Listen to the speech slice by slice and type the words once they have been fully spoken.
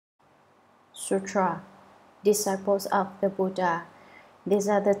Sutra. Disciples of the Buddha. These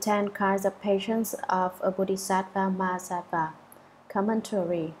are the 10 kinds of patience of a Bodhisattva Mahasattva.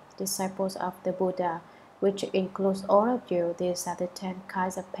 Commentary. Disciples of the Buddha, which includes all of you. These are the 10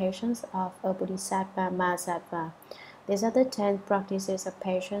 kinds of patience of a Bodhisattva Mahasattva. These are the 10 practices of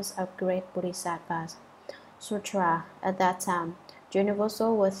patience of great Bodhisattvas. Sutra. At that time,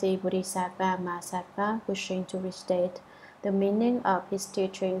 Universal Worthy Bodhisattva Mahasattva, wishing to restate the meaning of his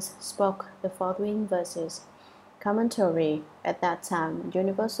teachings, spoke the following verses. Commentary. At that time,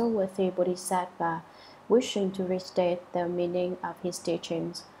 Universal Worthy Bodhisattva, wishing to restate the meaning of his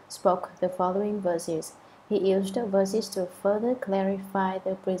teachings, spoke the following verses. He used verses to further clarify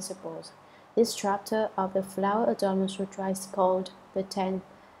the principles. This chapter of the Flower Adornment Sutra is called the 10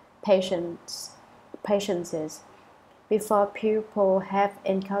 Patiences. Before people have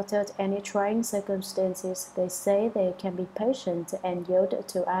encountered any trying circumstances, they say they can be patient and yield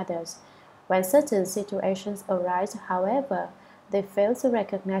to others. When certain situations arise, however, they fail to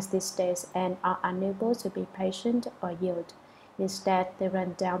recognize these states and are unable to be patient or yield. Instead, they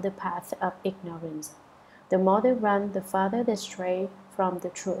run down the path of ignorance. The more they run, the farther they stray from the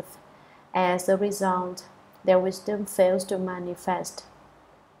truth. As a result, their wisdom fails to manifest.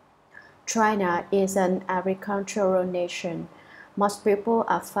 China is an agricultural nation. Most people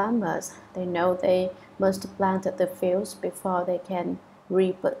are farmers. They know they must plant the fields before they can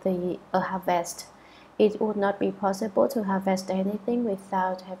reap the harvest. It would not be possible to harvest anything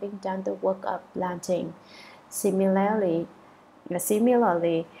without having done the work of planting. Similarly,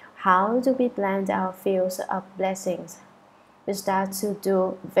 how do we plant our fields of blessings? We start to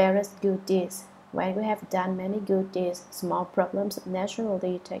do various good deeds. When we have done many good deeds, small problems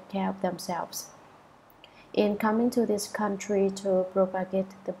naturally take care of themselves. In coming to this country to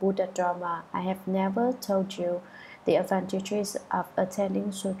propagate the Buddha Dharma, I have never told you the advantages of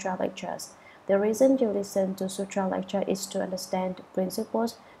attending Sutra lectures. The reason you listen to Sutra lecture is to understand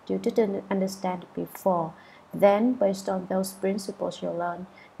principles you didn't understand before. Then, based on those principles you learn,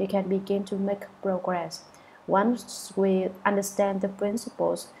 you can begin to make progress. Once we understand the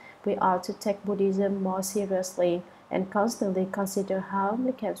principles, we ought to take Buddhism more seriously and constantly consider how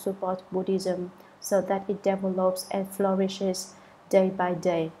we can support Buddhism so that it develops and flourishes day by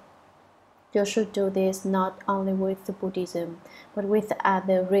day. You should do this not only with Buddhism, but with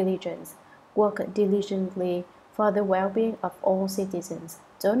other religions. Work diligently for the well-being of all citizens.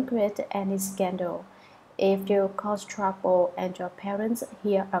 Don't create any scandal. If you cause trouble and your parents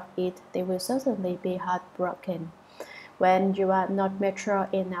hear of it, they will certainly be heartbroken. When you are not mature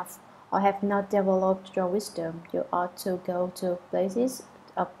enough or have not developed your wisdom, you ought to go to places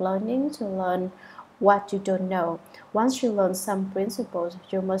of learning to learn what you don't know. Once you learn some principles,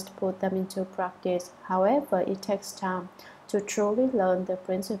 you must put them into practice. However, it takes time to truly learn the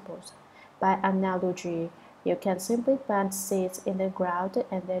principles. By analogy, you can simply plant seeds in the ground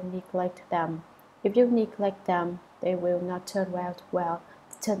and then neglect them. If you neglect them, they will not turn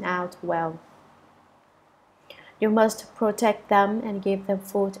out well. You must protect them and give them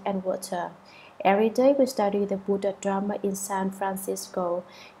food and water. Every day we study the Buddha Dharma in San Francisco,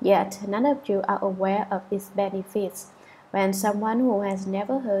 yet none of you are aware of its benefits. When someone who has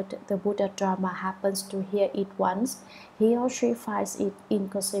never heard the Buddha Dharma happens to hear it once, he or she finds it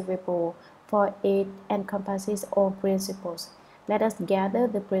inconceivable, for it encompasses all principles. Let us gather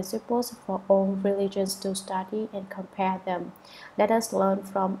the principles for all religions to study and compare them. Let us learn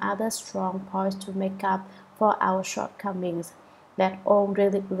from other strong points to make up for our shortcomings. Let all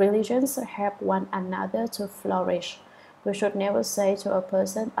religions help one another to flourish. We should never say to a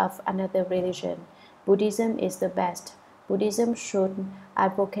person of another religion, Buddhism is the best. Buddhism should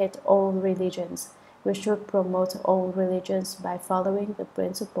advocate all religions. We should promote all religions by following the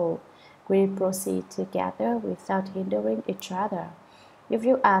principle. We proceed together without hindering each other. If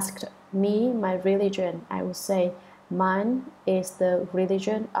you asked me my religion, I would say, mine is the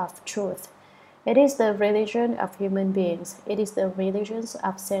religion of truth. It is the religion of human beings. It is the religion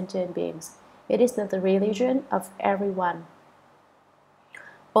of sentient beings. It is the religion of everyone.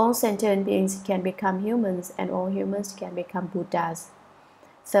 All sentient beings can become humans, and all humans can become Buddhas.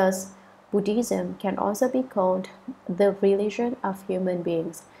 Thus, Buddhism can also be called the religion of human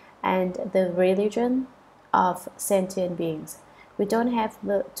beings and the religion of sentient beings. We don't have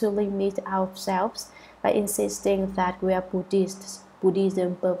to limit ourselves by insisting that we are Buddhists.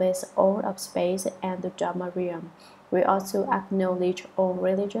 Buddhism pervades all of space and the Dharma realm. We also acknowledge all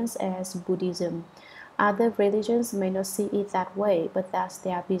religions as Buddhism. Other religions may not see it that way, but that's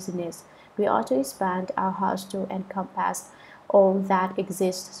their business. We ought to expand our hearts to encompass all that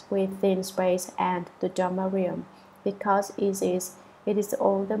exists within space and the Dharma realm, because it is It is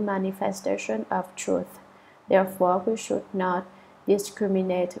all the manifestation of truth. Therefore, we should not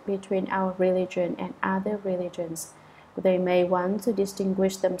discriminate between our religion and other religions. They may want to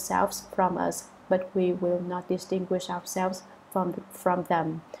distinguish themselves from us, but we will not distinguish ourselves from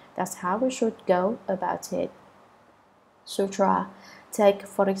them. That's how we should go about it. Sutra. Take,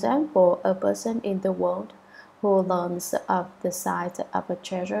 for example, a person in the world who learns of the sight of a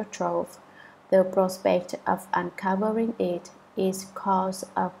treasure trove. The prospect of uncovering it is cause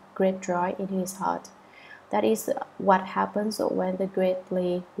of great joy in his heart. That is what happens when the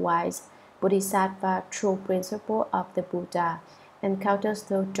greatly wise Bodhisattva, true principle of the Buddha, encounters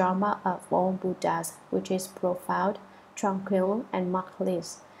the Dharma of all Buddhas, which is profound, tranquil, and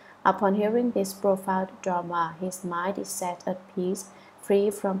markless. Upon hearing this profound Dharma, his mind is set at peace,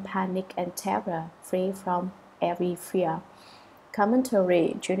 free from panic and terror, free from every fear.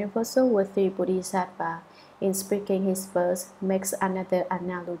 Commentary. Universal Worthy Bodhisattva, in speaking his verse, makes another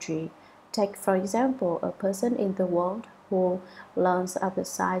analogy. Take, for example, a person in the world who learns of the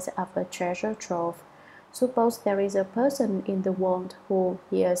size of a treasure trove. Suppose there is a person in the world who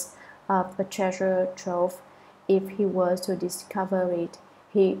hears of a treasure trove. If he were to discover it,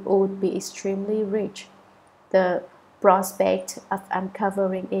 he would be extremely rich. The prospect of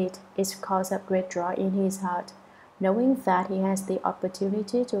uncovering it is cause of great joy in his heart. Knowing that he has the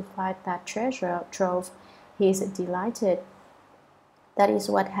opportunity to find that treasure trove, he is delighted. That is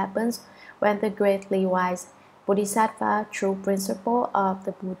what happens when the greatly wise Bodhisattva, true principle of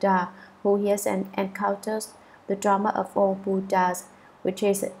the Buddha, who hears and encounters the Dharma of all Buddhas, which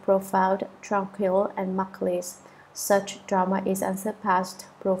is profound, tranquil, and markless. Such Dharma is unsurpassed,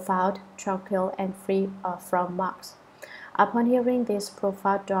 profound, tranquil, and free from marks. Upon hearing this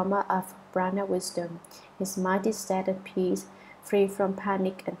profound Dharma of Brahma wisdom, his mind is set at peace, free from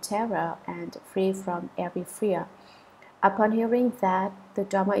panic and terror, and free from every fear. Upon hearing that the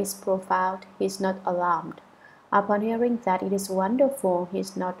Dharma is profound, he is not alarmed. Upon hearing that it is wonderful, he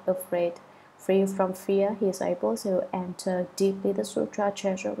is not afraid. Free from fear, he is able to enter deeply the Sutra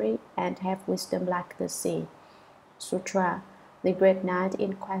treasury and have wisdom like the sea. Sutra. The great knight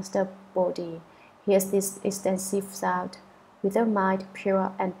in quest of Bodhi hears this extensive sound. With a mind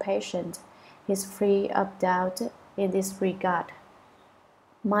pure and patient, he is free of doubt in this regard.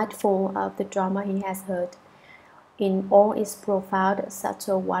 Mindful of the Dharma he has heard, in all its profound,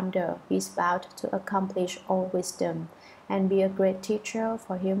 subtle wonder, he is bound to accomplish all wisdom and be a great teacher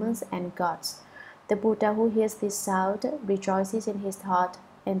for humans and gods. The Buddha who hears this sound rejoices in his heart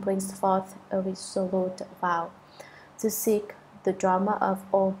and brings forth a resolute vow to seek the Dharma of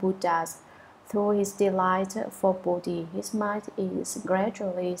all Buddhas. Through his delight for Bodhi, his mind is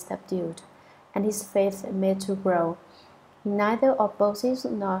gradually subdued and his faith made to grow. He neither opposes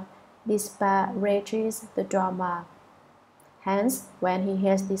nor disparages the Dharma. Hence, when he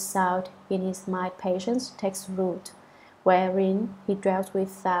hears this sound, in his mind patience takes root, wherein he dwells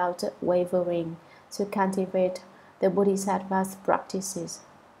without wavering, to cultivate the Bodhisattva's practices.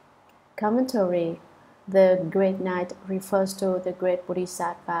 Commentary. The great knight refers to the great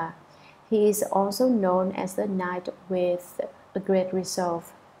Bodhisattva. He is also known as the knight with a great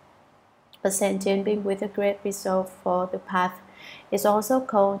resolve. A sentient being with a great resolve for the path is also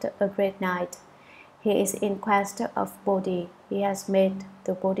called a great knight. He is in quest of Bodhi. He has made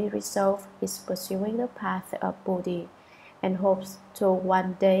the Bodhi resolve, is pursuing the path of Bodhi, and hopes to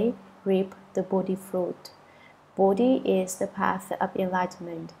one day reap the Bodhi fruit. Bodhi is the path of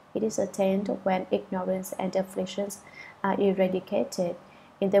enlightenment. It is attained when ignorance and afflictions are eradicated.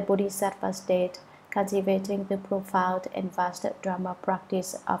 In the Bodhisattva state, cultivating the profound and vast Dharma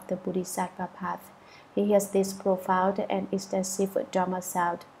practice of the Bodhisattva path, he has this profound and extensive Dharma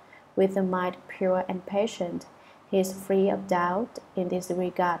sound. With a mind pure and patient, he is free of doubt in this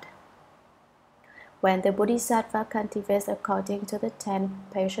regard. When the Bodhisattva cultivates according to the 10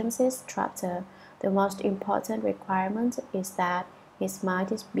 patiences chapter, the most important requirement is that his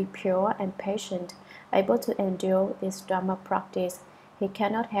mind be pure and patient, able to endure this Dharma practice. He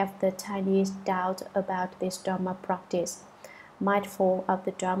cannot have the tiniest doubt about this Dharma practice. Mindful of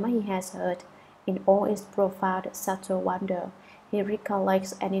the Dharma he has heard, in all its profound, subtle wonder, he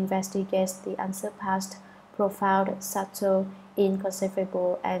recollects and investigates the unsurpassed, profound, subtle,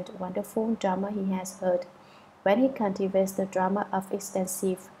 inconceivable, and wonderful Dharma he has heard. When he cultivates the Dharma of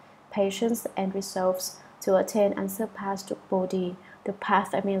extensive patience and resolves to attain unsurpassed Bodhi, the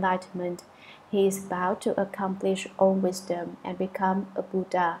path of enlightenment, he is bound to accomplish all wisdom and become a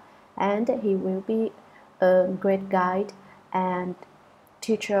Buddha, and he will be a great guide and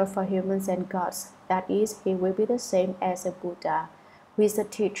teacher for humans and gods. That is, he will be the same as a Buddha, who is a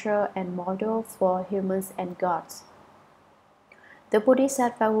teacher and model for humans and gods. The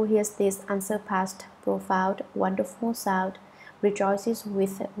Bodhisattva who hears this unsurpassed, profound, wonderful sound rejoices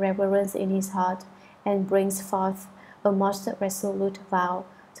with reverence in his heart and brings forth a most resolute vow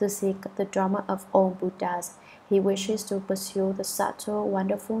to seek the Dharma of all Buddhas. He wishes to pursue the subtle,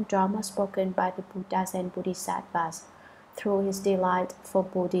 wonderful Dharma spoken by the Buddhas and Bodhisattvas. Through his delight for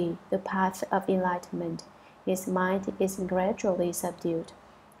Bodhi, the path of enlightenment, his mind is gradually subdued.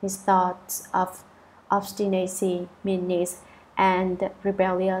 His thoughts of obstinacy, meanness, and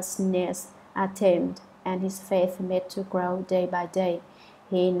rebelliousness are tamed, and his faith made to grow day by day.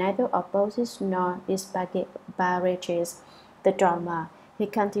 He neither opposes nor disparages the Dharma. He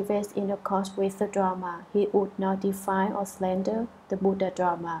cultivates in accord with the Dharma. He would not define or slander the Buddha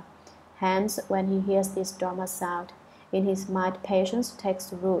Dharma. Hence, when he hears this Dharma sound, in his mind patience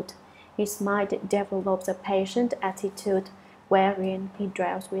takes root. His mind develops a patient attitude wherein he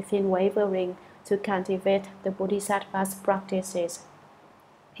dwells within wavering to cultivate the Bodhisattva's practices.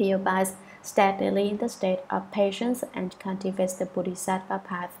 He abides steadily in the state of patience and cultivates the Bodhisattva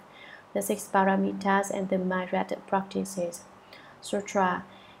path, the 6 paramitas and the myriad practices. Sutra.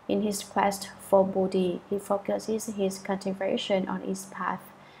 In his quest for Bodhi, he focuses his cultivation on his path,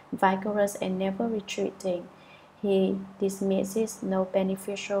 vigorous and never retreating. He dismisses no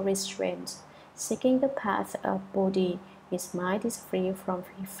beneficial restraints. Seeking the path of Bodhi, his mind is free from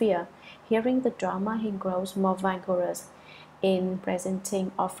fear. Hearing the Dharma, he grows more vigorous in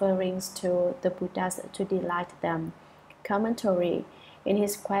presenting offerings to the Buddhas to delight them. Commentary. In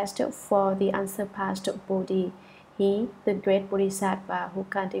his quest for the unsurpassed Bodhi, he, the great Bodhisattva who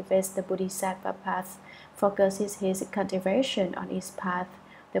cultivates the Bodhisattva path, focuses his cultivation on his path,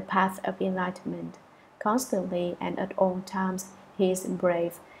 the path of enlightenment. Constantly and at all times, he is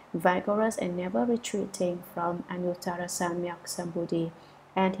brave, vigorous, and never retreating from Anuttara Samyak Sambuddhi,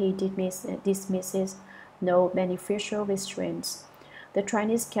 and he dismisses no beneficial restraints. The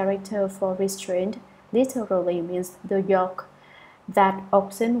Chinese character for restraint literally means the yoke that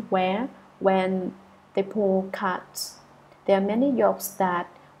oxen wear when they pull carts. There are many yokes that,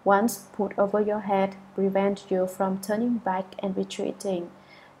 once put over your head, prevent you from turning back and retreating.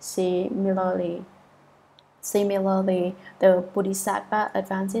 Similarly, the Bodhisattva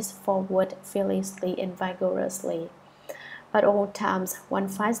advances forward fearlessly and vigorously. At all times, one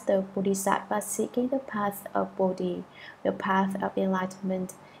finds the Bodhisattva seeking the path of Bodhi, the path of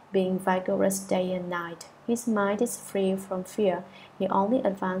enlightenment, being vigorous day and night. His mind is free from fear. He only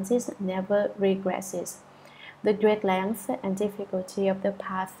advances, never regresses. The great length and difficulty of the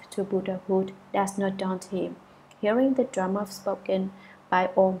path to Buddhahood does not daunt him. Hearing the Dharma spoken by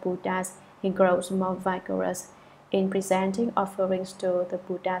all Buddhas, he grows more vigorous in presenting offerings to the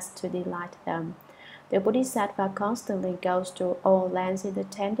Buddhas to delight them. The Bodhisattva constantly goes to all lands in the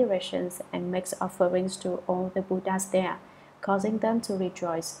 10 directions and makes offerings to all the Buddhas there, causing them to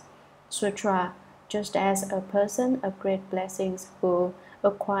rejoice. Sutra. Just as a person of great blessings who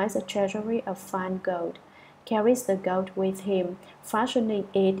acquires a treasury of fine gold, carries the gold with him, fashioning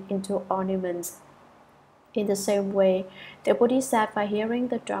it into ornaments. In the same way, the Bodhisattva, hearing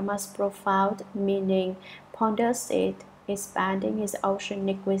the Dharma's profound meaning, ponders it, expanding his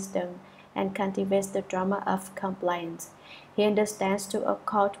oceanic wisdom, and cultivates the Dharma of compliance. He understands to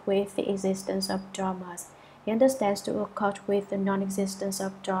accord with the existence of Dharmas. He understands to accord with the non-existence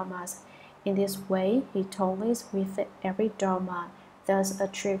of Dharmas. In this way, he tolls with every Dharma, thus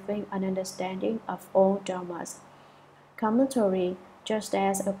achieving an understanding of all Dharmas. Commentary. Just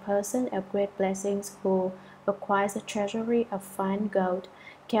as a person of great blessings who acquires a treasury of fine gold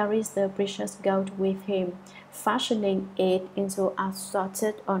carries the precious gold with him, fashioning it into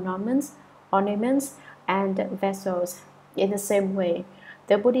assorted ornaments, and vessels. In the same way,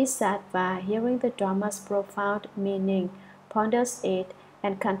 the Bodhisattva, hearing the Dharma's profound meaning, ponders it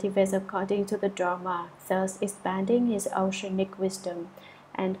and cultivates according to the Dharma, thus expanding his oceanic wisdom,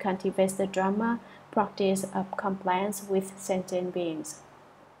 and cultivates the Dharma practice of compliance with sentient beings.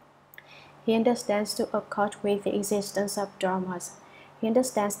 He understands to accord with the existence of Dharmas. He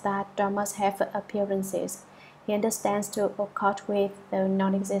understands that Dharmas have appearances. He understands to accord with the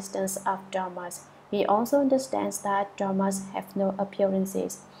non-existence of Dharmas. He also understands that Dharmas have no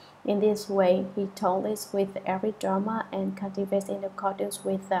appearances. In this way, he tolls with every Dharma and cultivates in accordance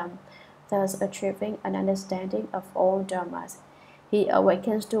with them, thus achieving an understanding of all Dharmas. He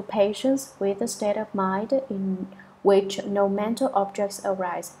awakens to patience with a state of mind in which no mental objects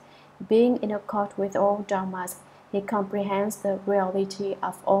arise. Being in accord with all Dharmas, he comprehends the reality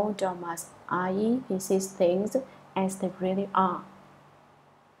of all Dharmas, i.e., he sees things as they really are.